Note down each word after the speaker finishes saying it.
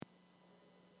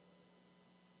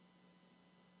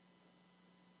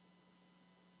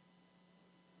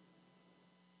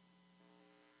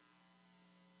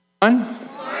Morning.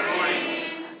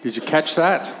 Did you catch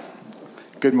that?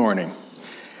 Good morning.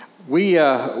 We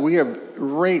are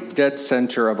right dead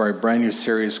center of our brand new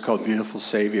series called Beautiful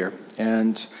Savior.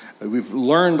 And we've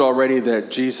learned already that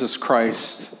Jesus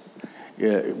Christ,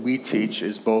 we teach,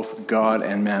 is both God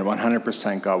and man,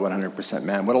 100% God, 100%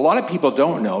 man. What a lot of people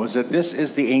don't know is that this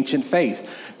is the ancient faith.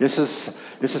 This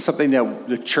is something that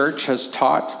the church has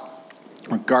taught,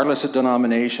 regardless of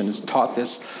denomination, has taught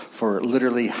this for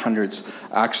literally hundreds,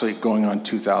 actually going on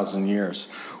 2,000 years.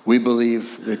 We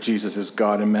believe that Jesus is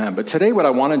God and man. But today what I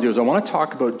want to do is I want to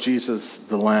talk about Jesus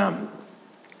the Lamb.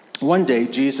 One day,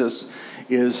 Jesus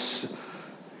is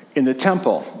in the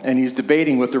temple, and he's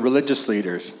debating with the religious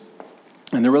leaders.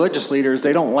 And the religious leaders,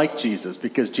 they don't like Jesus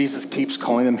because Jesus keeps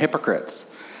calling them hypocrites.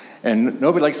 And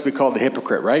nobody likes to be called a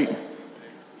hypocrite, right?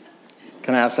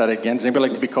 Can I ask that again? Does anybody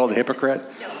like to be called a hypocrite?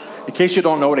 In case you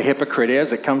don't know what a hypocrite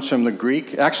is, it comes from the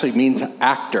Greek. It actually means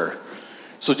actor.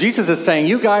 So Jesus is saying,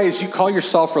 you guys, you call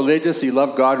yourself religious, you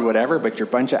love God, whatever, but you're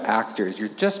a bunch of actors. You're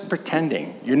just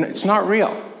pretending. It's not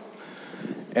real.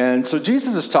 And so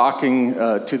Jesus is talking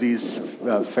to these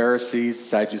Pharisees,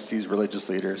 Sadducees, religious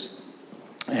leaders,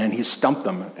 and he stumped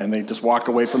them, and they just walk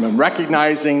away from him,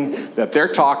 recognizing that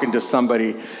they're talking to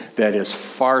somebody that is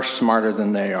far smarter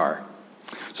than they are.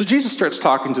 So Jesus starts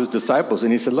talking to his disciples,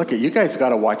 and he said, look, you guys got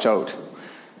to watch out.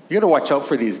 You got to watch out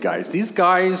for these guys. These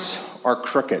guys are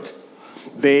crooked.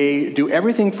 They do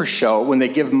everything for show. When they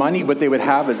give money, what they would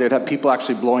have is they'd have people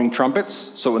actually blowing trumpets.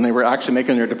 So when they were actually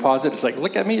making their deposit, it's like,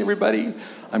 look at me, everybody.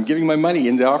 I'm giving my money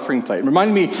in the offering plate. It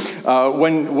reminded me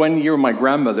one year my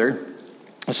grandmother,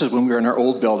 this is when we were in our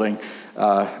old building,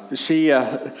 she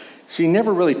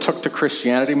never really took to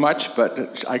Christianity much,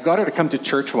 but I got her to come to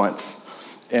church once.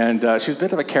 And she was a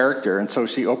bit of a character, and so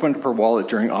she opened up her wallet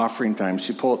during offering time.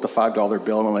 She pulled out the $5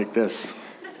 bill and went like this,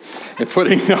 and put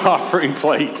it in the offering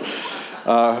plate.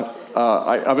 I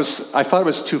thought it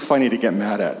was too funny to get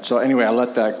mad at. So anyway, I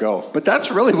let that go. But that's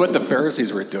really what the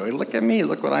Pharisees were doing. Look at me,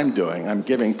 look what I'm doing. I'm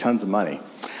giving tons of money.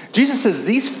 Jesus says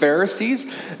these Pharisees,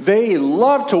 they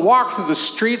love to walk through the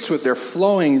streets with their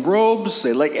flowing robes.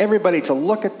 They like everybody to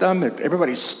look at them.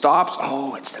 Everybody stops.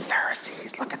 Oh, it's the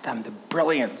Pharisees. Look at them, they're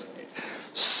brilliant.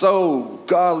 So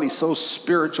godly, so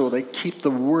spiritual. They keep the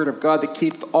word of God. They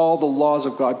keep all the laws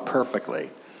of God perfectly.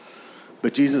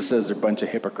 But Jesus says they're a bunch of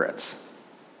hypocrites.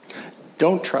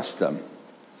 Don't trust them.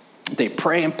 They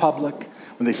pray in public.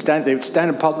 When they would stand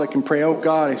in public and pray, oh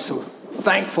God, I'm so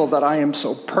thankful that I am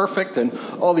so perfect, and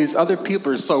all these other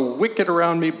people are so wicked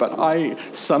around me, but I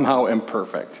somehow am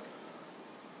perfect.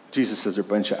 Jesus says they're a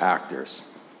bunch of actors.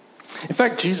 In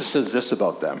fact, Jesus says this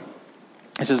about them.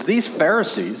 He says, these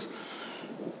Pharisees,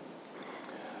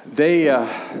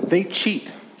 they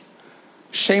cheat,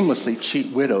 shamelessly cheat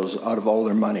widows out of all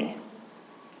their money.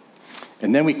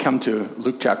 And then we come to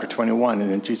Luke chapter 21,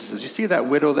 and then Jesus says, you see that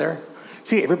widow there?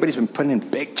 See, everybody's been putting in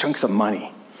big chunks of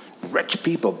money. Rich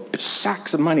people,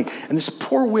 sacks of money. And this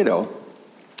poor widow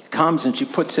comes and she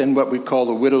puts in what we call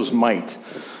the widow's mite.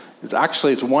 It's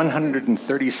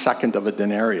 132nd of a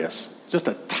denarius. Just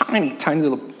a tiny, tiny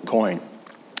little coin.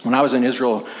 When I was in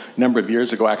Israel a number of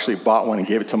years ago, I actually bought one and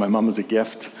gave it to my mom as a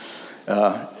gift.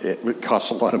 It cost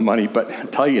a lot of money, but I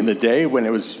tell you, in the day when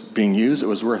it was being used, it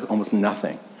was worth almost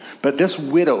nothing. But this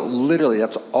widow, literally,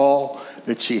 that's all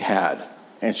that she had.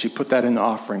 And she put that in the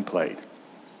offering plate.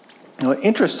 Now,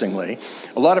 interestingly,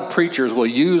 a lot of preachers will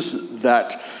use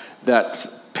that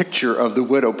picture of the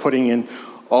widow putting in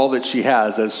all that she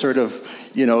has as sort of,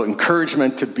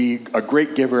 encouragement to be a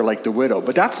great giver like the widow.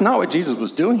 But that's not what Jesus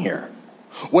was doing here.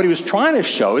 What he was trying to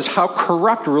show is how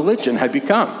corrupt religion had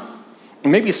become.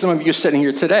 And maybe some of you sitting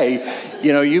here today,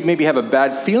 you maybe have a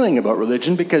bad feeling about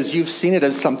religion because you've seen it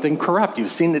as something corrupt. You've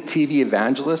seen the TV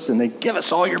evangelists, and they give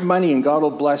us all your money and God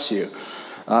will bless you.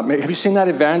 Have you seen that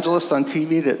evangelist on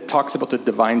TV that talks about the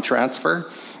divine transfer?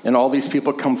 And all these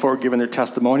people come forward giving their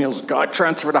testimonials. God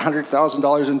transferred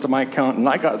 $100,000 into my account, and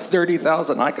I got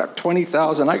 $30,000, I got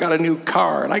 $20,000, I got a new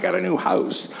car, and I got a new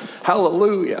house.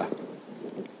 Hallelujah.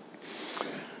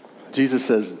 Jesus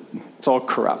says it's all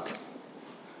corrupt.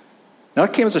 Now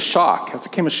it came as a shock. It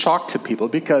came as a shock to people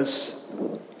because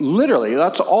literally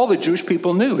that's all the Jewish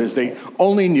people knew, is they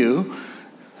only knew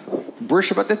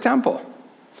worship at the temple.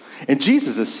 And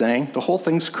Jesus is saying the whole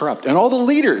thing's corrupt. And all the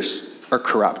leaders are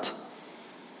corrupt.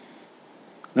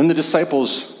 Then the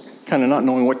disciples kind of not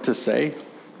knowing what to say,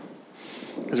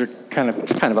 because it's kind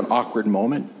of an awkward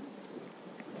moment.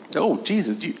 Oh,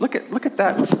 Jesus, look at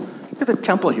that. Look at the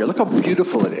temple here. Look how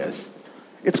beautiful it is.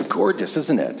 It's gorgeous,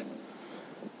 isn't it?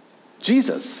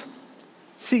 Jesus,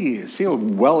 see how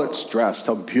well it's dressed,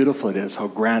 how beautiful it is, how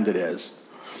grand it is.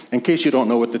 In case you don't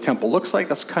know what the temple looks like,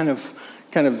 that's kind of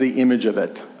kind of the image of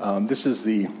it. This is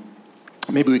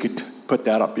maybe we could put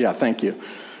that up. Yeah, thank you.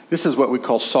 This is what we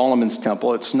call Solomon's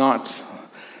temple. It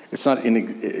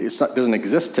doesn't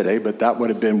exist today, but that would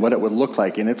have been what it would look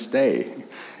like in its day.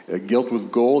 Gilt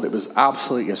with gold. It was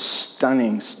absolutely a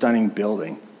stunning, stunning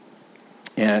building.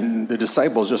 And the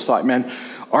disciples just thought, man,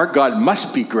 our God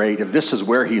must be great if this is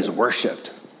where he's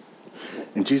worshipped.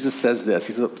 And Jesus says this.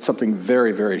 He says something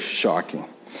very, very shocking.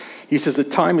 He says, the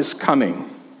time is coming.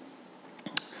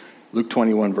 Luke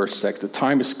 21, verse 6. The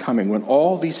time is coming when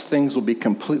all these things will be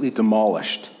completely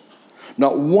demolished.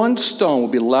 Not one stone will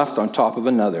be left on top of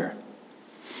another.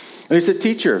 And he said,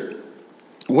 teacher,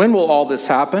 when will all this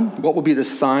happen? What will be the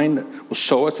sign that will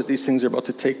show us that these things are about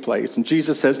to take place? And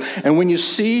Jesus says, and when you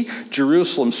see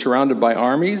Jerusalem surrounded by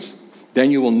armies,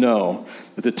 then you will know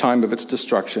that the time of its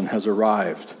destruction has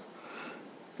arrived.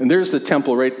 And there's the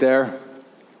temple right there.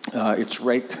 It's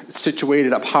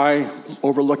situated up high,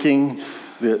 overlooking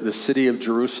the city of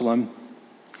Jerusalem.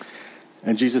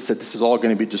 And Jesus said, this is all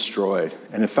going to be destroyed.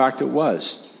 And in fact, it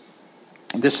was.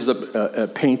 This is a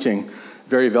painting,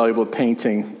 very valuable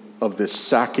painting of the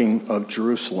sacking of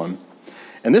Jerusalem.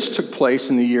 And this took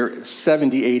place in the year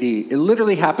 70 AD. It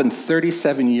literally happened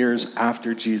 37 years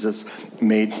after Jesus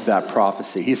made that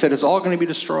prophecy. He said, it's all going to be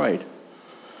destroyed.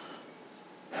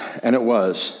 And it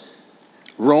was.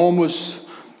 Rome was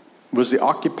the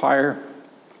occupier,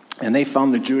 and they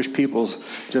found the Jewish people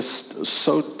just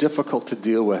so difficult to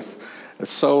deal with.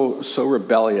 So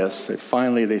rebellious. They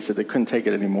said they couldn't take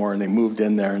it anymore, and they moved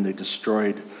in there and they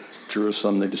destroyed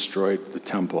Jerusalem. They destroyed the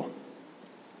temple.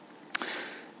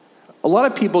 A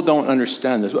lot of people don't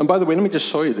understand this. And by the way, let me just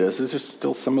show you this. These are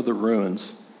still some of the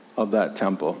ruins of that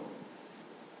temple.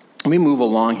 Let me move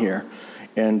along here.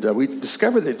 And we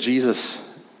discovered that Jesus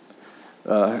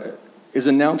is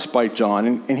announced by John.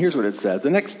 And here's what it said. The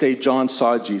next day, John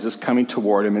saw Jesus coming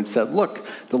toward him and said, look,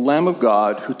 the Lamb of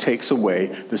God who takes away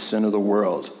the sin of the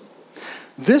world.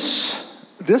 This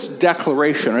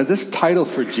declaration, or this title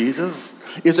for Jesus,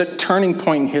 is a turning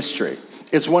point in history.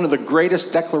 It's one of the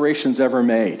greatest declarations ever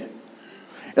made.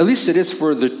 At least it is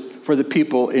for the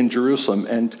people in Jerusalem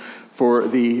and for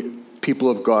the people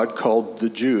of God called the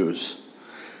Jews.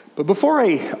 But before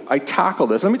I tackle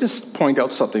this, let me just point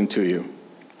out something to you.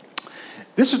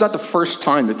 This is not the first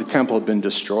time that the temple had been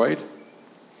destroyed.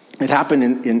 It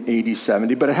happened in AD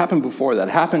 70, but it happened before that.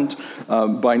 It happened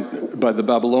by the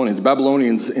Babylonians. The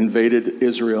Babylonians invaded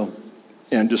Israel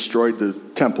and destroyed the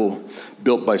temple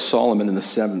built by Solomon in the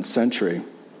 7th century.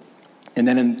 And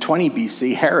then in 20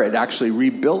 BC, Herod actually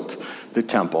rebuilt the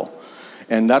temple.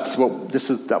 And that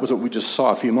was what we just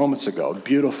saw a few moments ago.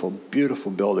 Beautiful,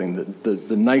 beautiful building,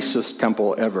 the nicest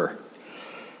temple ever.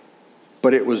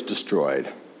 But it was destroyed.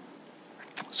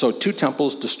 So 2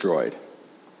 temples destroyed.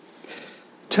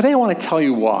 Today I want to tell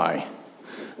you why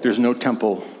there's no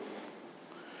temple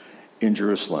in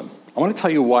Jerusalem. I want to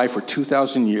tell you why for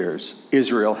 2,000 years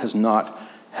Israel has not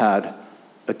had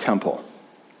a temple.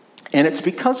 And it's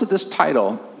because of this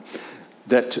title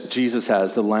that Jesus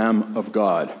has, the Lamb of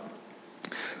God.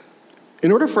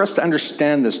 In order for us to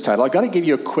understand this title, I've got to give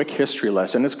you a quick history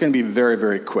lesson. It's going to be very,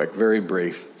 very quick, very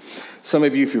brief. Some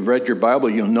of you, if you've read your Bible,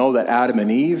 you'll know that Adam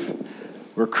and Eve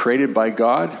were created by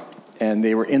God, and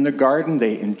they were in the garden.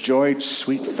 They enjoyed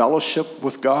sweet fellowship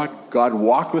with God. God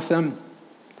walked with them,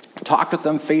 talked with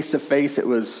them face to face. It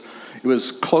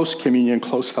was close communion,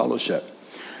 close fellowship.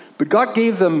 But God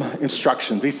gave them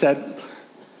instructions. He said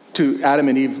to Adam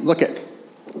and Eve, look,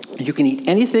 you can eat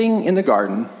anything in the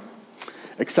garden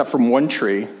except from one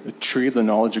tree, the tree of the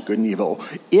knowledge of good and evil.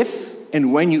 If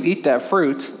and when you eat that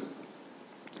fruit,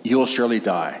 you will surely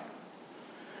die.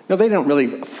 Now, they don't really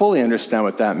fully understand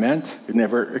what that meant. They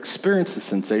never experienced the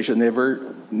sensation.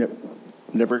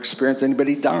 Never experienced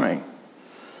anybody dying.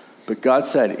 But God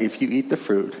said, if you eat the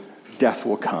fruit, death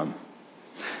will come.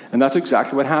 And that's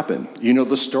exactly what happened. You know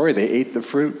the story. They ate the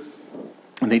fruit,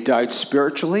 and they died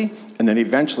spiritually, and then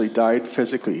eventually died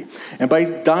physically. And by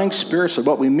dying spiritually,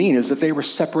 what we mean is that they were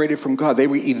separated from God. They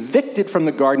were evicted from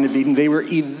the Garden of Eden. They were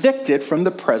evicted from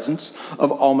the presence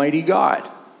of Almighty God.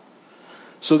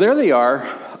 So there they are,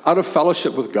 out of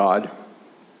fellowship with God,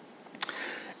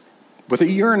 with a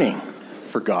yearning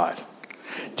for God.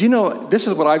 Do you know, this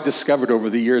is what I've discovered over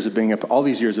the years of all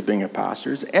these years of being a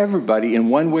pastor, is everybody in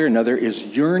one way or another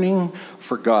is yearning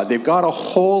for God. They've got a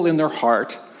hole in their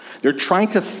heart. They're trying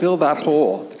to fill that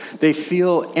hole. They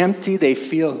feel empty. They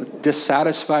feel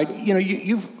dissatisfied. You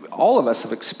know, all of us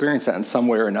have experienced that in some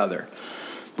way or another.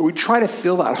 But we try to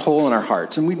fill that hole in our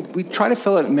hearts, and we try to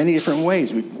fill it in many different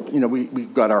ways.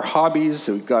 We've got our hobbies,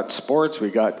 we've got sports,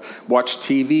 watch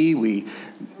TV, we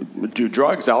do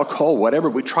drugs, alcohol, whatever.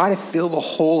 We try to fill the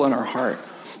hole in our heart.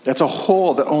 That's a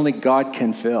hole that only God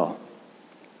can fill.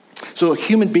 So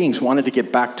human beings wanted to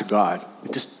get back to God.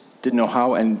 They just didn't know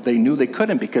how, and they knew they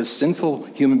couldn't because sinful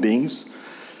human beings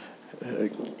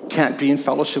can't be in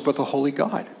fellowship with a holy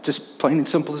God. Just plain and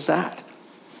simple as that.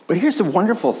 But here's the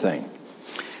wonderful thing.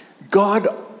 God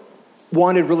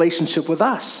wanted relationship with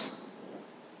us.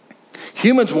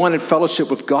 Humans wanted fellowship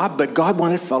with God, but God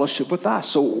wanted fellowship with us.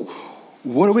 So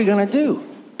what are we going to do?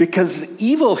 Because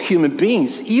evil human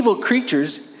beings, evil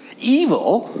creatures,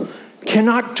 evil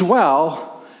cannot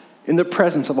dwell in the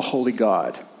presence of a holy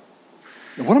God.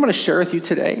 And what I'm going to share with you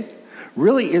today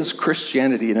really is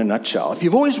Christianity in a nutshell. If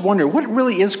you've always wondered, what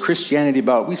really is Christianity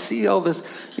about? We see all this,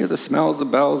 the smells, the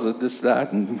bells, this,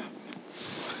 that, and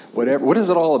whatever. What is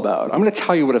it all about? I'm going to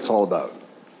tell you what it's all about.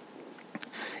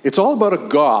 It's all about a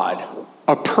God,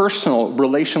 a personal,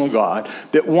 relational God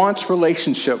that wants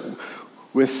relationship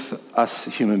with us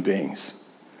human beings.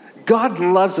 God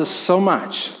loves us so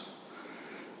much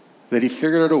that he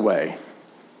figured out a way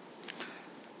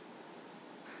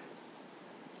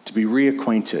to be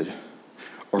reacquainted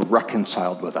or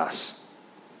reconciled with us.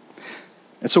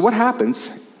 And so what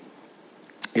happens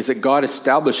is that God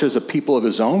establishes a people of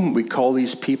his own. We call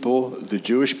these people the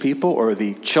Jewish people or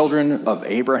the children of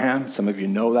Abraham. Some of you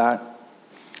know that.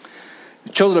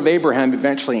 The children of Abraham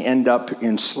eventually end up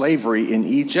in slavery in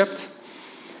Egypt.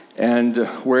 And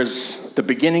whereas the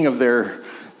beginning of their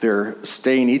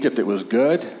stay in Egypt, it was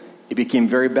good, it became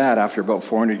very bad after about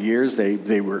 400 years.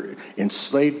 They were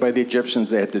enslaved by the Egyptians.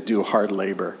 They had to do hard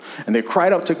labor. And they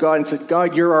cried out to God and said,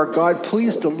 God, you're our God.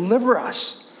 Please deliver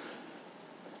us.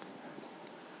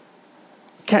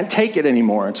 Can't take it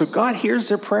anymore. And so God hears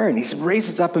their prayer, and he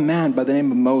raises up a man by the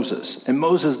name of Moses. And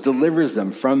Moses delivers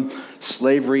them from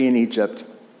slavery in Egypt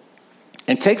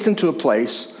and takes them to a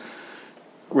place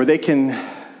where they can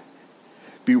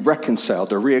be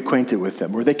reconciled or reacquainted with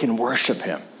him, where they can worship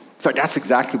him. In fact, that's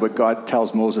exactly what God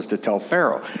tells Moses to tell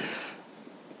Pharaoh.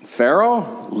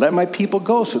 Pharaoh, let my people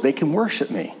go so they can worship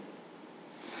me.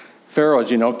 Pharaoh, as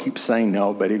you know, keeps saying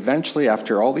no, but eventually,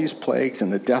 after all these plagues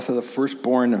and the death of the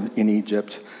firstborn in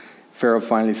Egypt, Pharaoh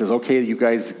finally says, okay, you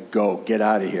guys go, get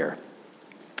out of here.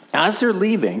 As they're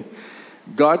leaving,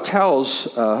 God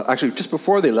tells, actually just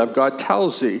before they left, God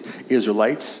tells the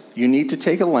Israelites, you need to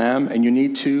take a lamb and you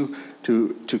need to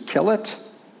kill it,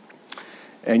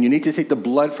 and you need to take the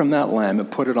blood from that lamb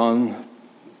and put it on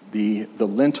the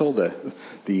lintel,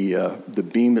 the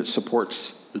beam that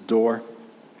supports the door,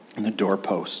 and the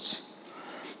doorposts.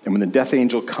 And when the death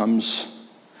angel comes,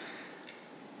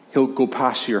 he'll go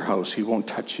past your house. He won't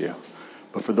touch you.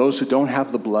 But for those who don't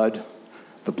have the blood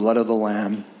of the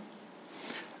lamb,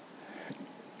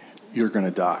 you're going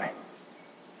to die.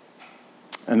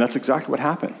 And that's exactly what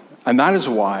happened. And that is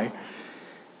why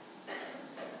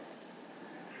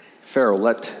Pharaoh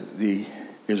let the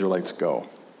Israelites go.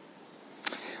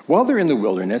 While they're in the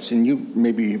wilderness, and you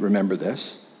maybe remember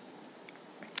this,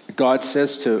 God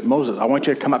says to Moses, I want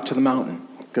you to come up to the mountain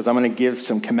because I'm going to give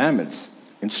some commandments,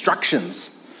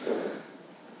 instructions.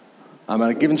 I'm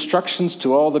going to give instructions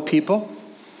to all the people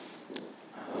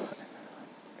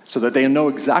so that they know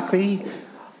exactly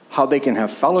how they can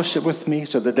have fellowship with me,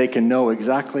 so that they can know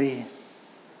exactly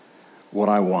what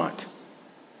I want.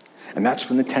 And that's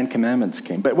when the 10 Commandments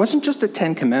came. But it wasn't just the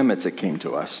 10 Commandments that came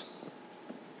to us.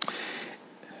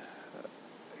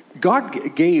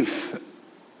 God gave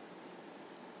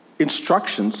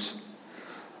instructions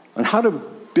on how to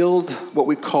build what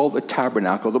we call the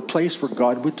tabernacle, the place where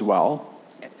God would dwell.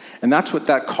 And that's what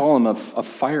that column of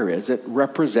fire is. It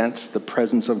represents the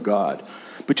presence of God.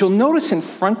 But you'll notice in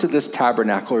front of this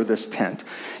tabernacle or this tent,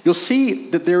 you'll see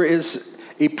that there is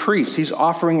a priest. He's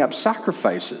offering up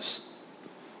sacrifices.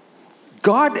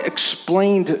 God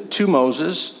explained to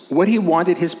Moses what he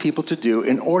wanted his people to do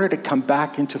in order to come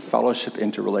back into fellowship,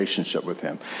 into relationship with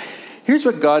him. Here's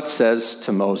what God says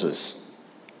to Moses.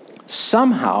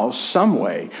 Somehow, some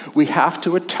way, we have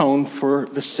to atone for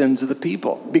the sins of the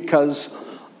people because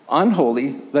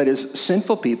unholy, that is,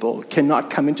 sinful people, cannot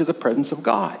come into the presence of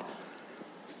God.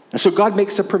 And so God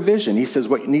makes a provision. He says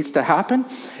what needs to happen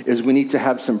is we need to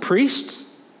have some priests,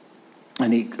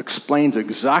 and he explains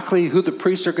exactly who the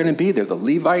priests are going to be. They're the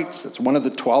Levites. That's one of the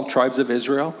 12 tribes of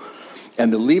Israel.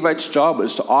 And the Levites' job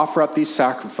was to offer up these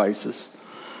sacrifices.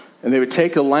 And they would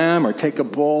take a lamb or take a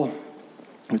bull,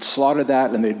 would slaughter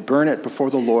that, and they'd burn it before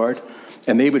the Lord.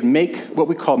 And they would make what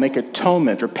we call make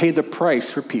atonement or pay the price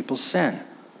for people's sin.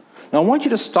 Now, I want you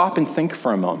to stop and think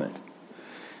for a moment.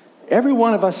 Every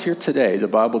one of us here today, the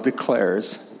Bible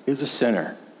declares, is a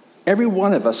sinner. Every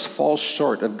one of us falls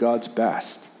short of God's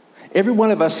best. Every one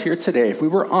of us here today, if we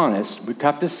were honest, we'd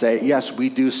have to say, yes, we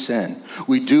do sin.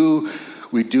 We do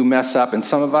mess up. And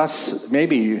some of us,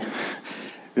 maybe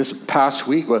this past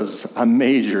week was a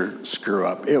major screw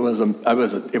up. It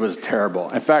was terrible.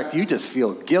 In fact, you just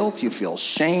feel guilt, you feel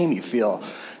shame, you feel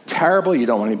terrible. You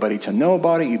don't want anybody to know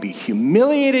about it. You'd be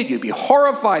humiliated. You'd be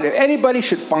horrified if anybody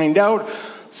should find out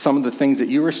some of the things that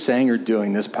you were saying or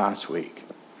doing this past week.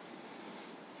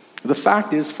 The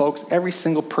fact is, folks, every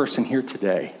single person here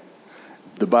today,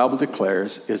 the Bible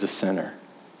declares, is a sinner.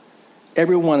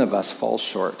 Every one of us falls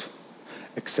short,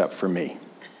 except for me.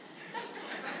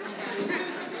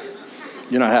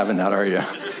 You're not having that, are you?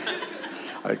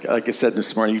 Like I said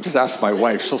this morning, you just ask my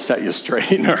wife, she'll set you straight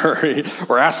in a hurry.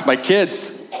 Or ask my kids.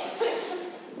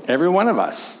 Every one of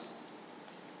us.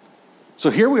 So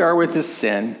here we are with this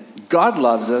sin. God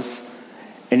loves us,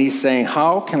 and he's saying,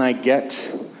 how can I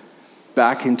get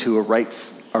back into a right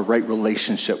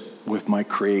relationship with my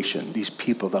creation, these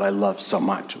people that I love so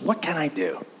much? What can I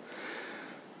do?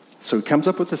 So he comes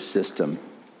up with a system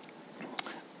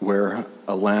where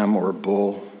a lamb or a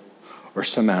bull or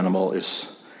some animal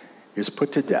is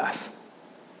put to death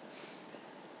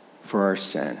for our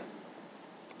sin.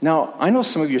 Now, I know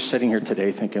some of you are sitting here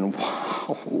today thinking,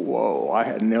 whoa, I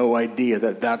had no idea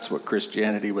that that's what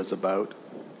Christianity was about.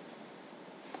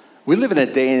 We live in a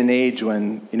day and an age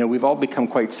when, we've all become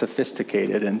quite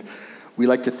sophisticated, and we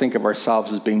like to think of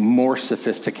ourselves as being more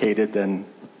sophisticated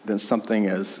than something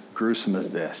as gruesome as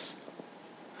this.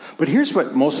 But here's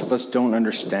what most of us don't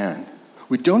understand.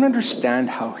 We don't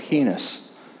understand how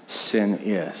heinous sin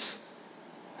is.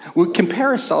 We compare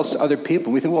ourselves to other people,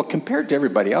 and we think, well, compared to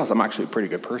everybody else, I'm actually a pretty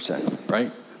good person,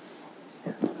 right?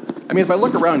 I mean, if I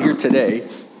look around here today,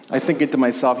 I think to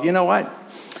myself, you know what?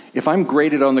 If I'm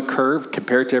graded on the curve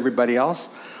compared to everybody else,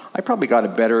 I probably got a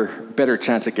better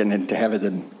chance of getting into heaven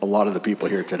than a lot of the people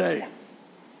here today.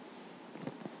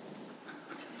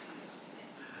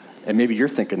 And maybe you're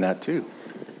thinking that too.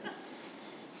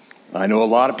 I know a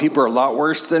lot of people are a lot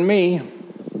worse than me.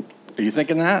 Are you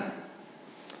thinking that?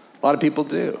 A lot of people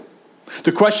do.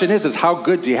 The question is how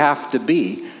good do you have to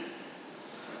be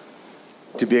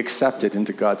accepted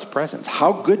into God's presence?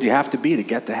 How good do you have to be to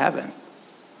get to heaven?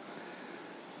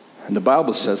 And the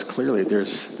Bible says clearly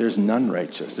there's none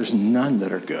righteous. There's none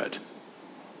that are good.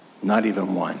 Not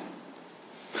even one.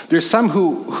 There's some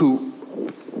who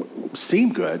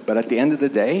seem good, but at the end of the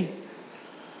day,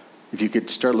 if you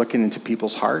could start looking into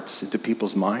people's hearts, into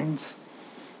people's minds,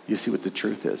 you see what the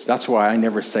truth is. That's why I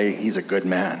never say he's a good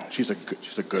man. She's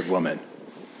a good woman.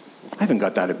 I haven't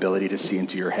got that ability to see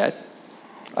into your head.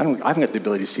 I haven't got the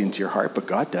ability to see into your heart, but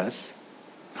God does.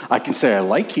 I can say I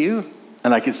like you,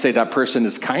 and I can say that person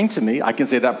is kind to me. I can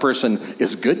say that person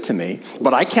is good to me,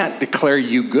 but I can't declare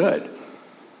you good.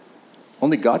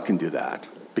 Only God can do that,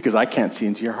 because I can't see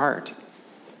into your heart,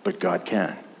 but God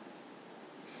can.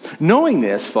 Knowing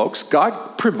this, folks,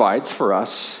 God provides for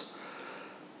us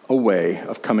a way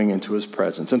of coming into his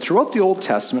presence. And throughout the Old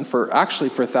Testament, for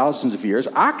thousands of years,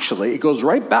 it goes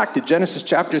right back to Genesis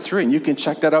chapter 3, and you can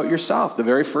check that out yourself. The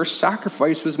very first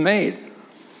sacrifice was made.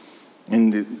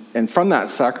 And from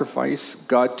that sacrifice,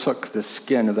 God took the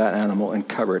skin of that animal and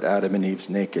covered Adam and Eve's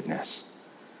nakedness.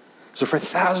 So for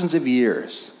thousands of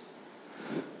years,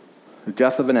 the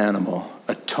death of an animal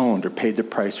atoned or paid the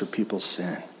price for people's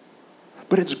sin.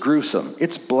 But it's gruesome.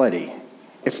 It's bloody.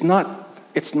 It's not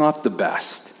the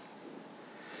best.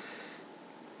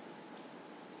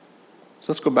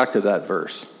 So let's go back to that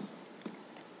verse.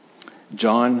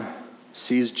 John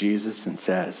sees Jesus and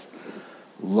says,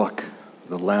 "Look,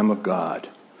 the Lamb of God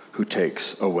who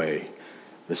takes away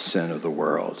the sin of the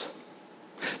world."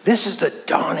 This is the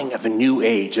dawning of a new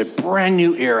age, a brand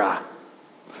new era.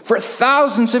 For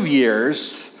thousands of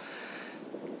years,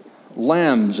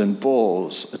 lambs and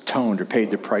bulls atoned or paid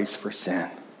the price for sin.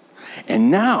 And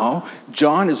now,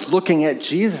 John is looking at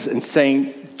Jesus and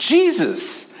saying,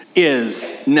 Jesus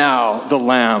is now the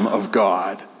Lamb of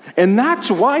God. And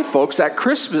that's why, folks, at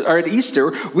Christmas or at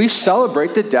Easter, we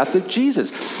celebrate the death of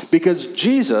Jesus. Because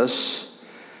Jesus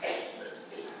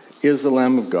is the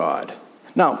Lamb of God.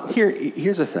 Now,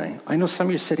 here's the thing. I know some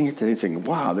of you are sitting here today saying,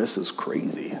 wow, this is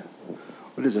crazy.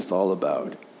 What is this all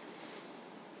about?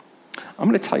 I'm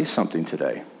going to tell you something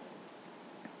today.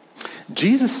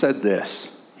 Jesus said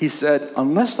this. He said,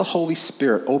 unless the Holy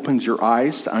Spirit opens your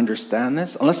eyes to understand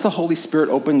this, unless the Holy Spirit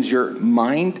opens your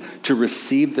mind to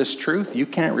receive this truth, you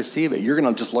can't receive it. You're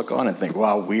going to just look on and think,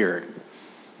 wow, weird.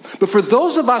 But for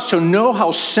those of us who know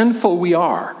how sinful we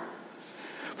are,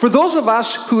 For those of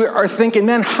us who are thinking,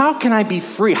 man, how can I be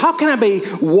free? How can I be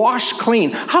washed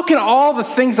clean? How can all the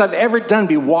things I've ever done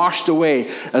be washed away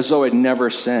as though I'd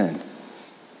never sinned?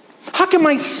 How can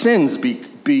my sins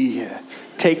be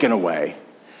taken away?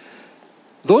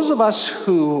 Those of us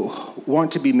who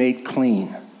want to be made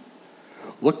clean,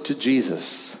 look to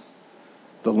Jesus,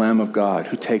 the Lamb of God,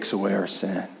 who takes away our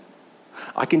sin.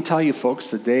 I can tell you,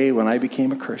 folks, the day when I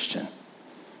became a Christian,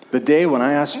 the day when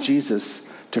I asked Jesus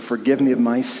to forgive me of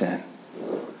my sin,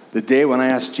 the day when I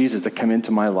asked Jesus to come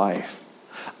into my life,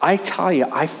 I tell you,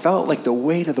 I felt like the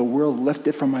weight of the world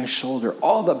lifted from my shoulder.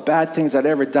 All the bad things I'd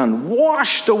ever done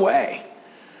washed away.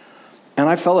 And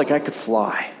I felt like I could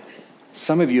fly.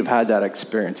 Some of you have had that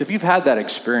experience. If you've had that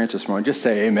experience this morning, just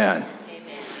say amen.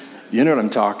 Amen. You know what I'm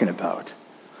talking about.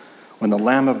 When the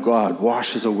Lamb of God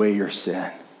washes away your sin.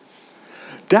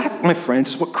 That, my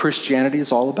friends, is what Christianity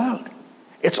is all about.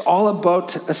 It's all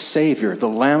about a Savior, the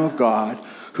Lamb of God,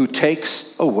 who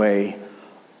takes away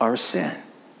our sin.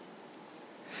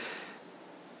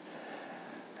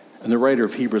 And the writer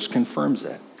of Hebrews confirms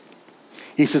it.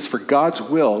 He says, for God's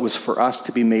will was for us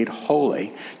to be made holy.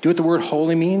 Do you know what the word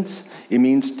holy means? It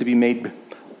means to be made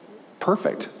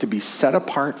perfect, to be set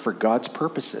apart for God's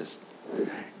purposes.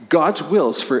 God's will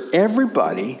is for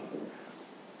everybody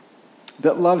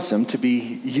that loves him to be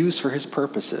used for his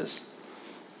purposes.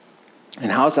 And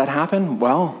how does that happen?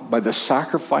 Well, by the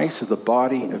sacrifice of the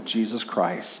body of Jesus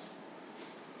Christ.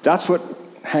 That's what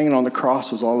hanging on the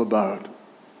cross was all about.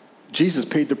 Jesus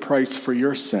paid the price for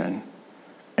your sin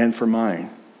and for mine.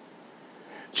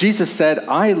 Jesus said,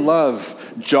 I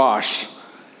love Josh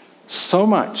so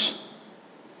much.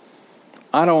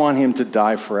 I don't want him to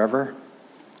die forever.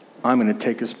 I'm going to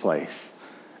take his place.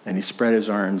 And he spread his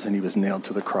arms and he was nailed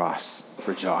to the cross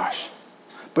for Josh.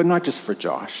 But not just for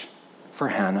Josh, for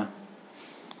Hannah,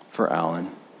 for Alan,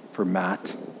 for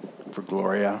Matt, for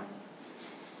Gloria,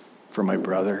 for my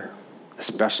brother,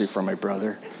 especially for my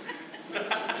brother.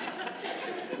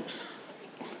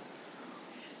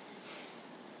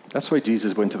 That's why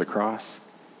Jesus went to the cross.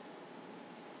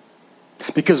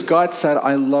 Because God said,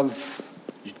 I love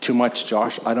you too much,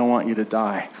 Josh. I don't want you to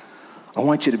die. I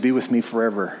want you to be with me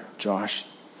forever, Josh.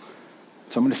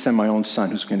 So I'm going to send my own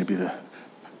son who's going to be the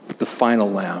final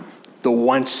lamb, the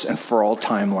once and for all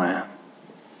time lamb.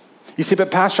 You say,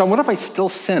 but Pastor John, what if I still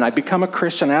sin? I become a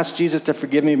Christian, I ask Jesus to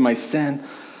forgive me of my sin.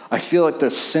 I feel like the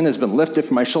sin has been lifted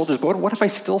from my shoulders, but what if I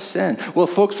still sin? Well,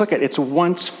 folks, look at it. It's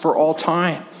once for all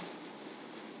time.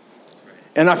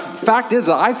 And the fact is,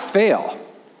 I fail.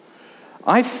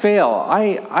 I'm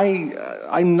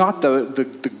not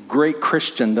the great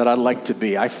Christian that I'd like to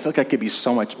be. I feel like I could be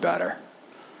so much better.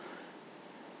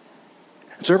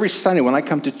 So every Sunday when I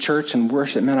come to church and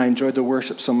worship, man, I enjoyed the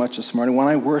worship so much this morning. When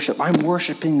I worship, I'm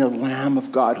worshiping the Lamb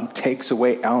of God who takes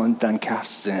away Alan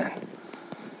Duncalf's sin.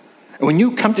 And when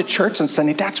you come to church on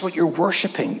Sunday, that's what you're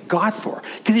worshiping God for.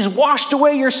 Because he's washed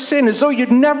away your sin as though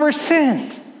you'd never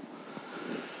sinned.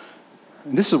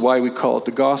 And this is why we call it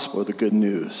the gospel, the good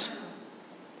news.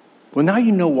 Well, now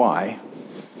you know why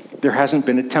there hasn't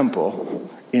been a temple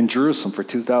in Jerusalem for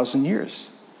 2,000 years.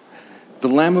 The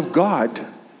Lamb of God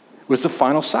was the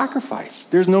final sacrifice.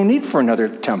 There's no need for another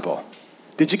temple.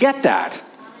 Did you get that?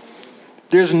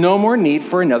 There's no more need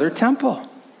for another temple.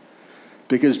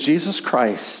 Because Jesus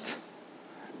Christ,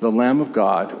 the Lamb of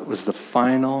God, was the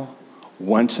final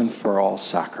once and for all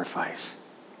sacrifice.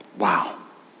 Wow.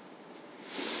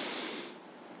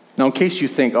 Now, in case you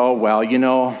think, oh, well,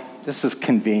 this is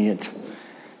convenient.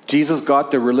 Jesus got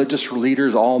the religious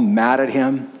leaders all mad at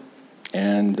him,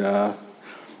 and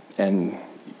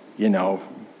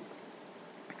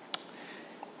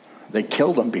they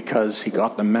killed him because he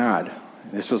got them mad.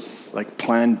 This was like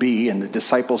plan B, and the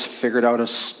disciples figured out a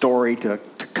story to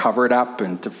cover it up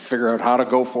and to figure out how to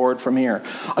go forward from here.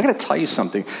 I got to tell you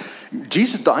something.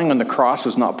 Jesus dying on the cross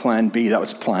was not plan B, that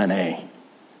was plan A.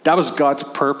 That was God's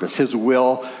purpose, his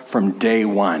will from day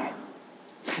one.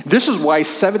 This is why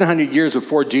 700 years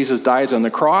before Jesus dies on the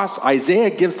cross, Isaiah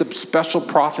gives the special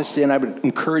prophecy, and I would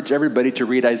encourage everybody to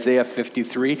read Isaiah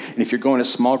 53. And if you're going to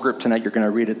small group tonight, you're going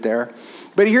to read it there.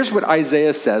 But here's what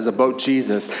Isaiah says about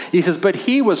Jesus. He says, but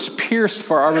he was pierced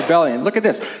for our rebellion. Look at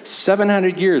this,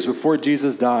 700 years before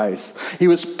Jesus dies. He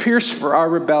was pierced for our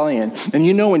rebellion. And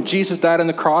when Jesus died on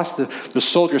the cross, the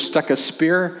soldier stuck a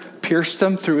spear, pierced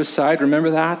him through his side.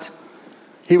 Remember that?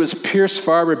 He was pierced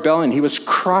for our rebellion. He was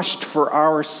crushed for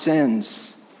our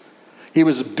sins. He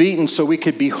was beaten so we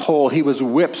could be whole. He was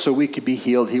whipped so we could be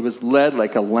healed. He was led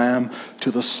like a lamb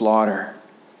to the slaughter.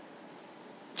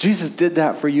 Jesus did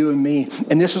that for you and me.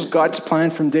 And this was God's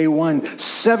plan from day one.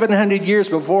 700 years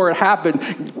before it happened,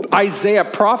 Isaiah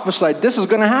prophesied this is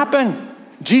going to happen.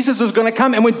 Jesus was going to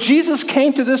come. And when Jesus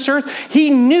came to this earth, he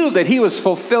knew that he was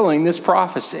fulfilling this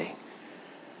prophecy.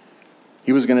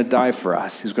 He was going to die for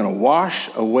us. He was going to wash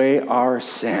away our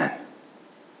sin.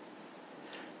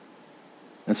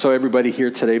 And so everybody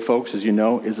here today, folks, as you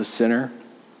know, is a sinner.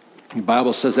 The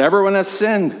Bible says everyone has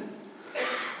sinned.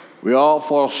 We all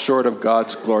fall short of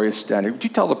God's glorious standard. Would you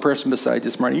tell the person beside you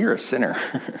this morning, you're a sinner?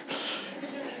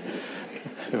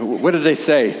 What did they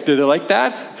say? Did they like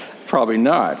that? Probably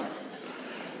not.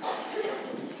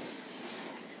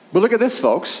 But look at this,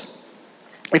 folks.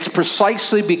 It's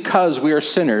precisely because we are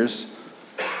sinners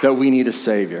that we need a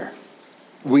Savior.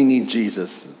 We need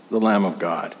Jesus, the Lamb of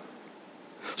God.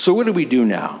 So what do we do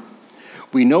now?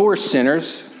 We know we're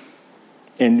sinners,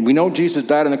 and we know Jesus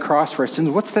died on the cross for our sins.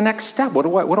 What's the next step? What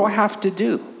do I have to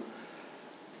do?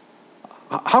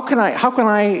 How can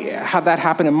I have that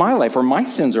happen in my life where my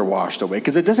sins are washed away?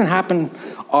 Because it doesn't happen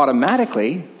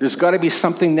automatically. There's got to be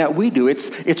something that we do.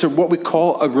 It's what we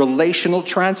call a relational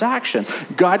transaction.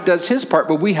 God does his part,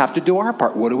 but we have to do our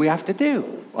part. What do we have to do?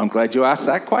 Well, I'm glad you asked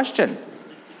that question.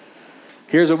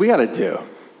 Here's what we got to do.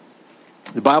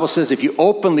 The Bible says if you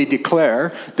openly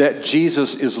declare that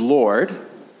Jesus is Lord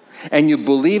and you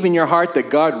believe in your heart that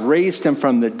God raised him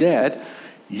from the dead,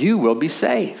 you will be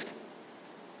saved.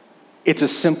 It's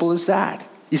as simple as that.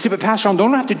 You see, but Pastor, I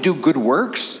don't have to do good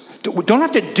works. Don't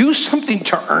have to do something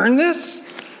to earn this.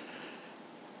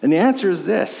 And the answer is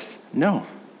this: no.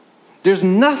 There's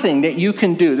nothing that you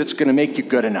can do that's going to make you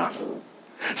good enough.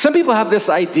 Some people have this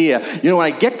idea, when I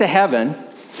get to heaven,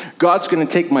 God's going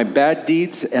to take my bad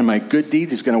deeds and my good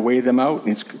deeds. He's going to weigh them out,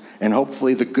 and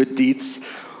hopefully the good deeds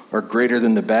are greater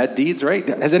than the bad deeds, right?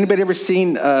 Has anybody ever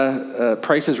seen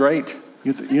Price is Right?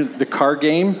 The car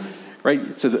game?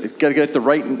 Right, so you've got to get the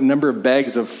right number of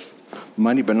bags of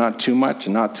money, but not too much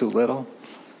and not too little.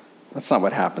 That's not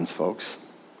what happens, folks.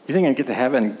 You think I get to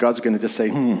heaven and God's going to just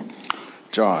say,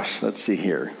 Josh, let's see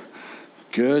here.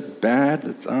 Good, bad,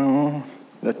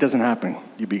 that doesn't happen.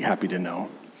 You'd be happy to know.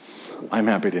 I'm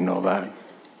happy to know that.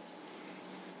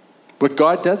 What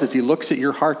God does is he looks at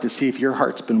your heart to see if your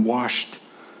heart's been washed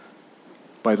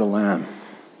by the Lamb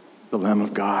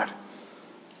of God.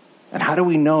 And how do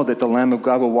we know that the Lamb of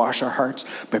God will wash our hearts?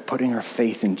 By putting our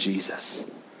faith in Jesus.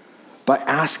 By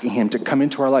asking him to come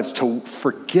into our lives, to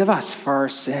forgive us for our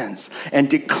sins, and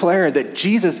declare that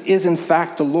Jesus is in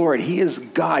fact the Lord. He is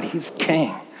God. He's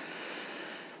King.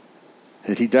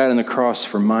 That he died on the cross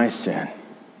for my sin.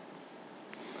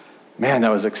 Man, that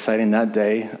was exciting that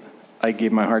day. I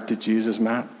gave my heart to Jesus,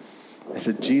 Matt. I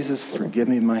said, Jesus, forgive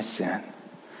me my sin.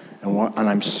 And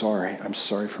I'm sorry. I'm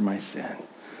sorry for my sin.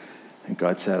 And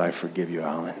God said, I forgive you,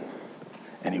 Alan.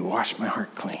 And he washed my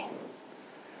heart clean.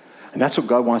 And that's what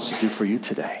God wants to do for you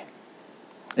today.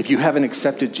 If you haven't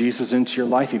accepted Jesus into your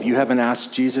life, if you haven't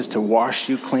asked Jesus to wash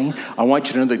you clean, I want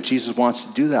you to know that Jesus wants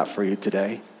to do that for you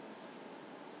today.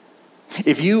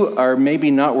 If you are maybe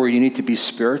not where you need to be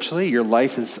spiritually, your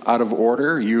life is out of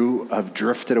order, you have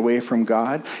drifted away from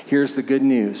God, here's the good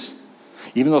news.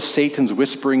 Even though Satan's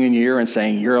whispering in your ear and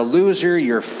saying, you're a loser,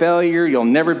 you're a failure, you'll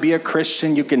never be a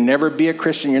Christian, you can never be a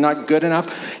Christian, you're not good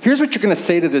enough. Here's what you're going to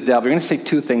say to the devil. You're going to say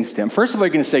two things to him. First of all,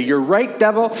 you're going to say, you're right,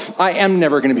 devil, I am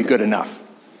never going to be good enough.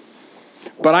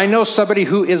 But I know somebody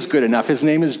who is good enough. His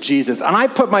name is Jesus. And I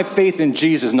put my faith in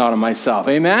Jesus, not in myself.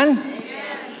 Amen? Amen.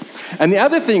 And the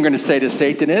other thing you're going to say to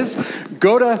Satan is,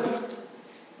 go to...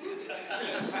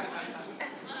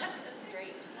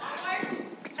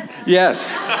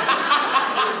 Yes.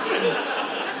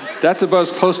 That's about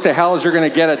as close to hell as you're going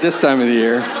to get at this time of the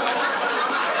year.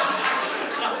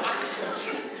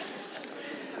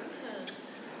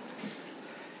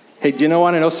 Hey, do you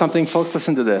want to know something, folks?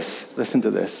 Listen to this. Listen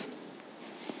to this.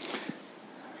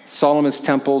 Solomon's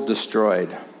temple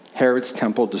destroyed. Herod's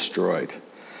temple destroyed.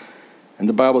 And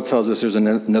the Bible tells us there's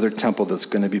another temple that's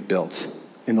going to be built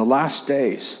in the last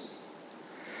days.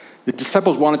 The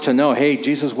disciples wanted to know, hey,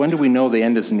 Jesus, when do we know the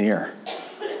end is near?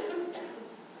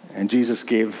 And Jesus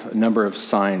gave a number of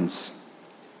signs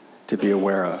to be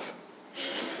aware of.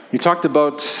 He talked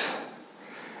about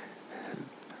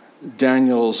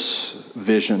Daniel's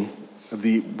vision of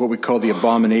what we call the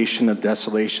abomination of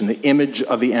desolation, the image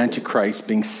of the Antichrist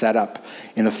being set up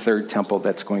in a third temple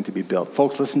that's going to be built.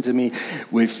 Folks, listen to me.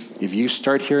 If you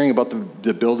start hearing about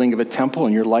the building of a temple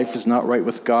and your life is not right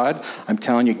with God, I'm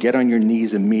telling you, get on your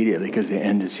knees immediately because the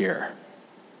end is here.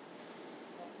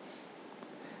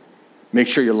 Make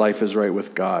sure your life is right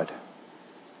with God.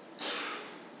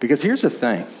 Because here's the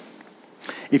thing.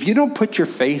 If you don't put your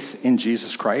faith in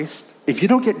Jesus Christ, if you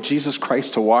don't get Jesus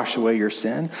Christ to wash away your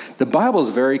sin, the Bible is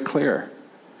very clear.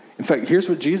 In fact, here's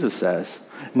what Jesus says.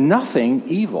 Nothing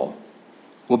evil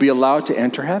will be allowed to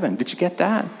enter heaven. Did you get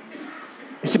that?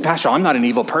 You say, Pastor, I'm not an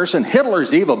evil person.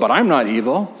 Hitler's evil, but I'm not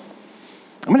evil.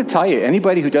 I'm going to tell you,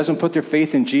 anybody who doesn't put their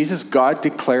faith in Jesus, God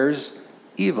declares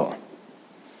evil.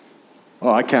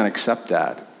 Oh, I can't accept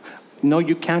that. No,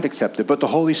 you can't accept it, but the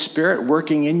Holy Spirit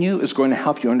working in you is going to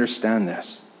help you understand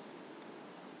this.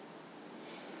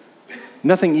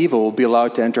 Nothing evil will be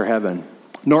allowed to enter heaven,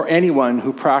 nor anyone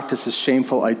who practices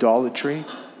shameful idolatry,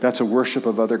 that's a worship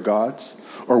of other gods,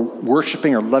 or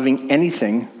worshiping or loving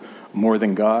anything more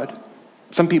than God.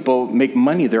 Some people make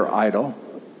money their idol.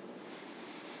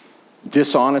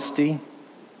 Dishonesty.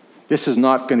 This is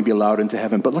not going to be allowed into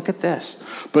heaven. But look at this.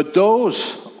 But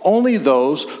only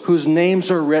those whose names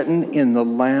are written in the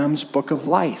Lamb's book of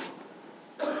life.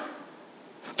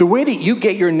 The way that you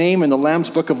get your name in the Lamb's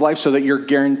book of life so that you're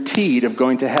guaranteed of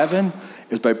going to heaven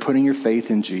is by putting your faith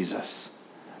in Jesus,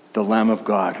 the Lamb of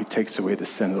God who takes away the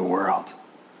sin of the world.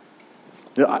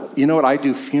 You know what? I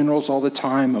do funerals all the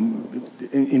time. I'm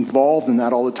involved in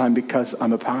that all the time because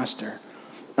I'm a pastor.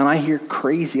 And I hear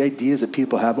crazy ideas that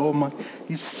people have. Oh, my,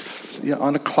 he's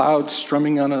on a cloud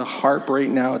strumming on a harp right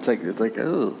now. It's like,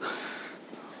 oh,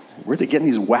 where are they getting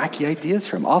these wacky ideas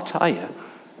from? I'll tell you,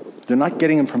 they're not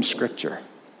getting them from Scripture.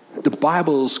 The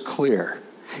Bible is clear.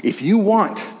 If you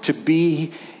want to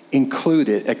be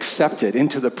included, accepted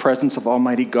into the presence of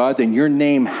Almighty God, then your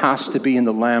name has to be in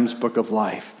the Lamb's book of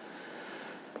life.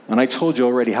 And I told you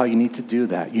already how you need to do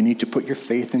that. You need to put your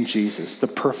faith in Jesus, the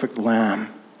perfect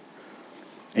Lamb.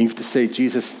 And you have to say,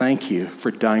 Jesus, thank you for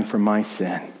dying for my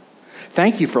sin.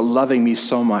 Thank you for loving me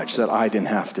so much that I didn't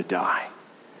have to die.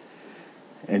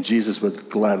 And Jesus would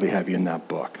gladly have you in that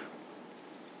book.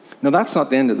 Now, that's not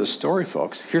the end of the story,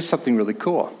 folks. Here's something really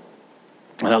cool.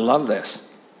 And I love this.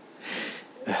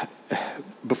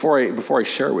 Before I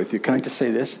share it with you, can I just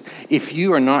say this? If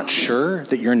you are not sure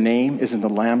that your name is in the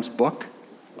Lamb's book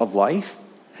of life,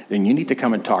 then you need to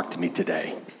come and talk to me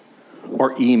today.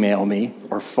 Or email me,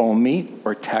 or phone me,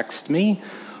 or text me,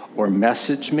 or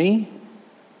message me,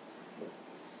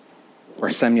 or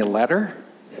send me a letter,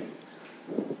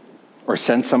 or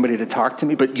send somebody to talk to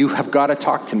me. But you have got to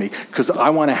talk to me because I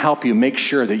want to help you make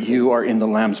sure that you are in the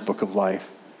Lamb's book of life.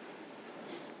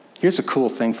 Here's a cool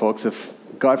thing, folks. If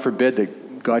God forbid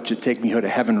that God should take me to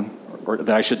heaven or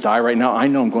that I should die right now, I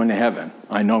know I'm going to heaven.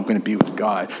 I know I'm going to be with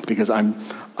God because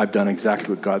I've done exactly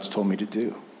what God's told me to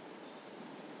do.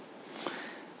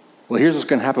 Well, here's what's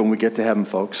going to happen when we get to heaven,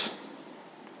 folks.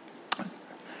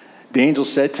 The angel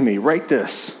said to me, write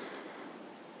this.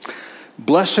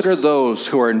 Blessed are those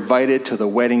who are invited to the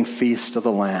wedding feast of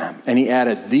the Lamb. And he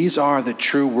added, these are the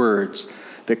true words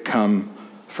that come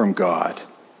from God.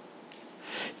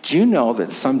 Do you know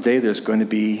that someday there's going to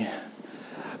be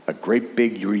a great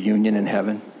big reunion in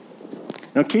heaven?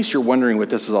 Now, in case you're wondering what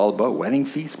this is all about, wedding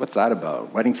feast, what's that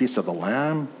about? Wedding feast of the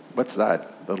Lamb? What's that?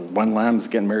 The one lamb is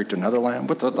getting married to another lamb?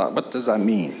 What does that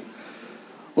mean?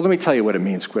 Well, let me tell you what it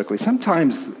means quickly.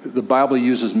 Sometimes the Bible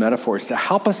uses metaphors to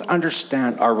help us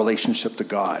understand our relationship to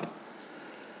God.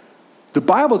 The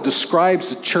Bible describes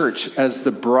the church as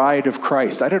the bride of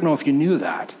Christ. I don't know if you knew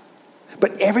that.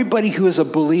 But everybody who is a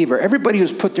believer, everybody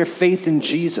who's put their faith in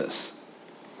Jesus,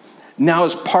 now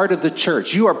is part of the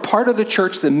church. You are part of the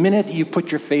church the minute you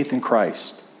put your faith in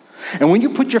Christ. And when you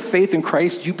put your faith in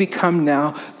Christ, you become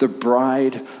now the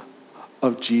bride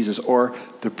of Jesus or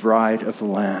the bride of the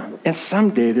Lamb. And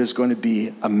someday there's going to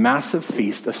be a massive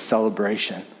feast of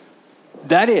celebration.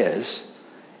 That is,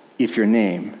 if your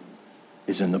name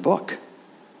is in the book.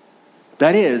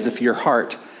 That is, if your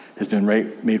heart has been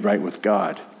made right with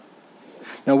God.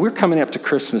 Now, we're coming up to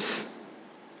Christmas,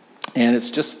 and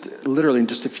it's just literally in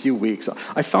just a few weeks.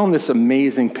 I found this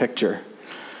amazing picture.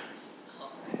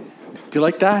 Do you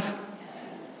like that?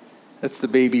 That's the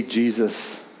baby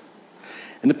Jesus.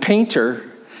 And the painter,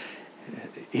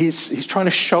 he's trying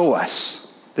to show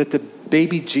us that the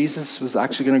baby Jesus was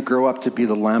actually going to grow up to be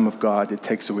the Lamb of God that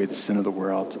takes away the sin of the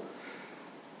world.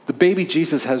 The baby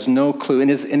Jesus has no clue. In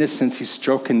his innocence, he's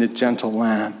stroking the gentle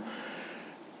lamb,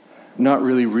 not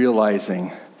really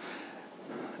realizing,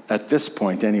 at this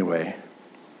point anyway,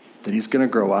 that he's going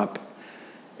to grow up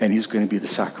and he's going to be the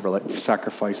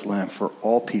sacrifice lamb for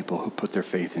all people who put their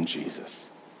faith in Jesus.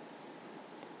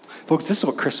 Folks, this is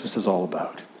what Christmas is all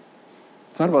about.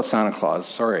 It's not about Santa Claus.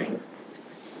 Sorry.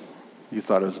 You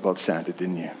thought it was about Santa,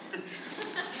 didn't you?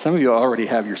 Some of you already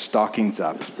have your stockings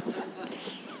up.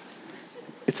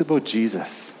 It's about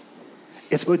Jesus.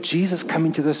 It's about Jesus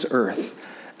coming to this earth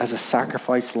as a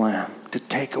sacrifice lamb to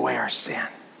take away our sin.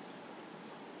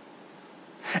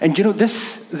 And you know,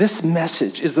 this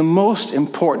message is the most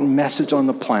important message on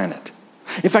the planet.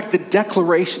 In fact, the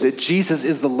declaration that Jesus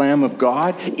is the Lamb of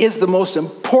God is the most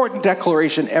important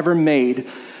declaration ever made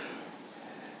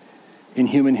in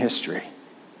human history.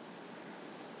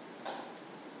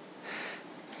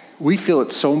 We feel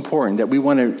it's so important that we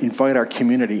want to invite our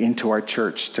community into our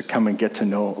church to come and get to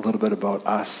know a little bit about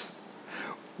us.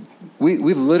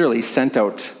 We've literally sent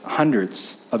out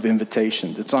hundreds of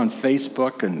invitations. It's on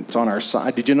Facebook and it's on our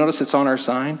sign. Did you notice it's on our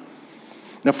sign?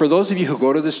 Now, for those of you who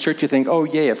go to this church, you think, oh,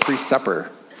 yay, a free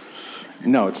supper.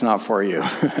 No, it's not for you.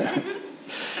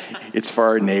 It's for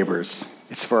our neighbors.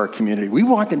 It's for our community. We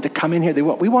want them to come in here.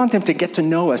 We want them to get to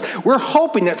know us. We're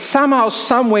hoping that somehow,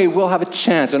 some way, we'll have a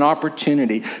chance, an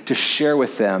opportunity to share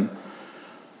with them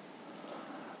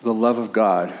the love of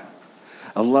God.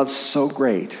 A love so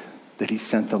great that he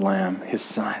sent the Lamb, his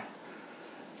Son,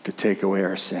 to take away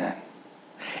our sin.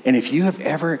 And if you have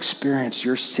ever experienced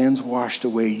your sins washed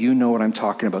away, you know what I'm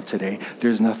talking about today.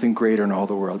 There's nothing greater in all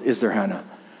the world. Is there, Hannah?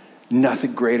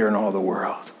 Nothing greater in all the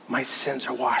world. My sins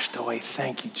are washed away.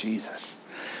 Thank you, Jesus.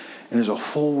 And there's a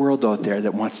whole world out there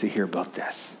that wants to hear about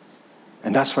this.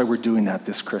 And that's why we're doing that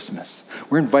this Christmas.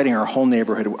 We're inviting our whole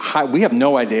neighborhood. We have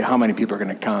no idea how many people are going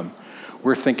to come.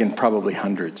 We're thinking probably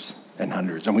hundreds and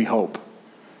hundreds, and we hope.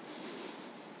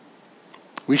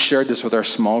 We shared this with our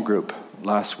small group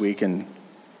last week, and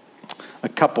a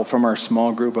couple from our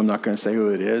small group, I'm not going to say who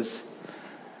it is,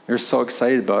 they're so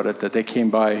excited about it that they came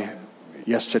by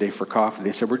yesterday for coffee.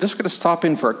 They said, we're just going to stop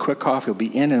in for a quick coffee. We'll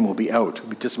be in and we'll be out.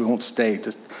 We won't stay.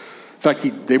 In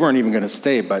fact, they weren't even going to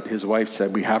stay, but his wife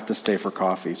said, we have to stay for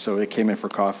coffee. So they came in for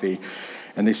coffee,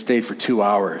 and they stayed for 2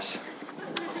 hours.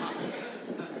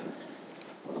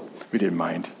 We didn't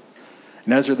mind.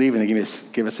 And as they're leaving, they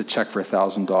give us a check for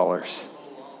 $1,000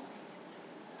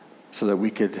 so that we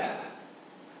could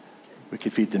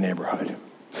feed the neighborhood.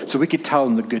 So we could tell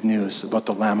them the good news about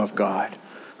the Lamb of God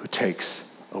who takes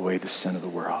away the sin of the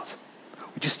world.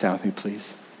 Would you stand with me,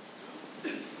 please?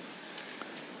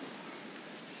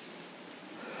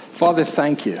 Father,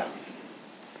 thank you.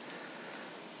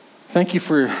 Thank you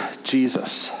for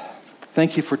Jesus.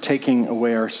 Thank you for taking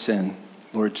away our sin,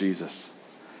 Lord Jesus.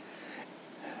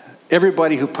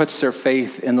 Everybody who puts their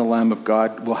faith in the Lamb of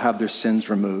God will have their sins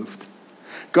removed.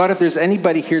 God, if there's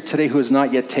anybody here today who has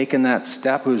not yet taken that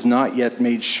step, who has not yet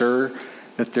made sure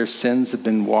that their sins have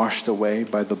been washed away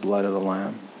by the blood of the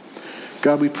Lamb,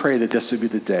 God, we pray that this would be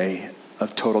the day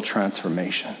of total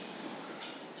transformation.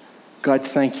 God,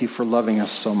 thank you for loving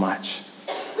us so much,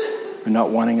 for not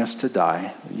wanting us to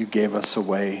die. You gave us a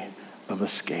way of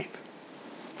escape.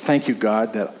 Thank you,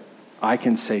 God, that I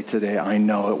can say today, I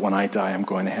know that when I die, I'm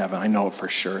going to heaven. I know it for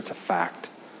sure. It's a fact,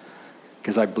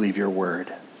 because I believe your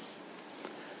word.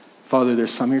 Father,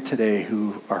 there's some here today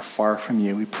who are far from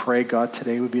you. We pray, God,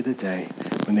 today would be the day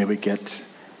when they would get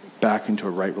back into a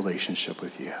right relationship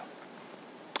with you.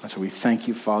 And so we thank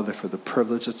you, Father, for the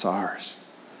privilege that's ours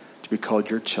to be called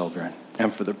your children,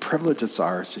 and for the privilege that's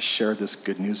ours to share this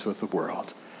good news with the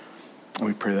world. And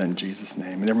we pray that in Jesus'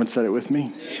 name. And everyone said it with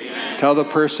me? Amen. Tell the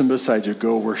person beside you,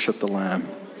 go worship the Lamb.